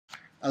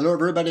Hello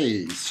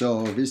everybody,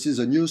 so this is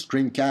a new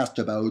screencast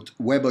about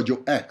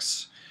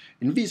WebAudioX.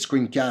 In this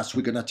screencast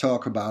we're going to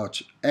talk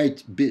about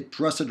 8-bit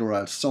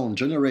procedural sound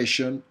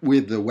generation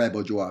with the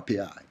WebAudio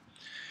API.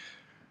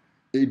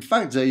 In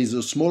fact, there is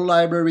a small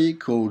library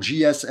called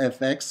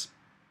JSFX.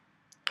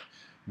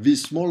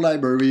 This small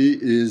library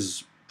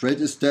is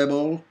pretty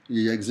stable,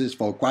 it exists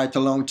for quite a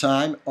long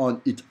time,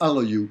 and it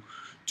allows you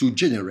to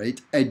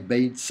generate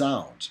 8-bit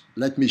sound.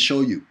 Let me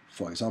show you.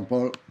 For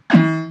example,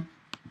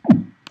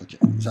 okay,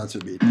 that's a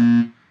bit.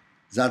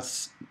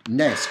 That's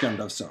NES kind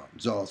of sound.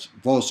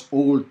 Those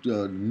old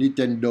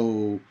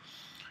Nintendo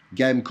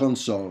game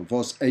console,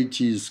 those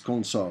 80s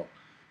console,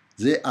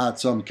 they had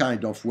some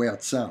kind of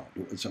weird sound,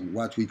 some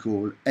what we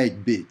call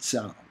 8-bit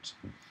sound.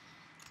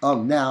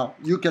 And now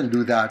you can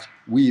do that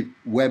with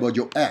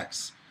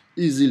WebAudioX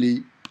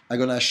easily. I'm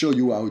gonna show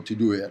you how to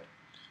do it.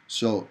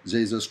 So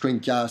there's a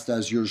screencast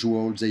as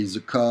usual, there is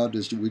a code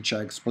which I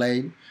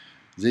explain.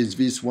 There's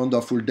this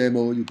wonderful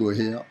demo, you go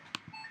here.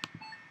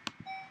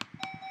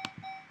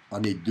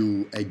 And it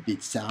do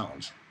 8-bit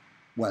sounds.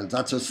 Well,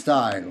 that's a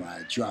style,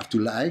 right? You have to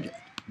like it.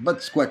 But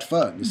it's quite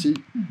fun, you see?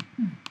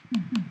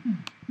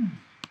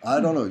 I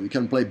don't know, you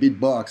can play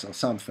beatbox or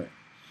something.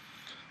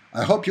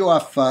 I hope you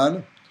have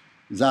fun.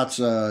 That's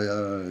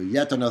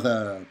yet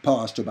another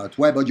post about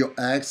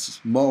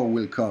WebAudioX. More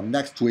will come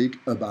next week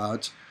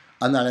about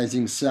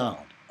analyzing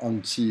sound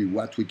and see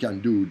what we can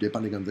do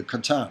depending on the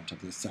content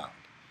of the sound.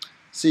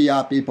 See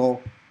ya,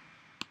 people.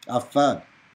 Have fun.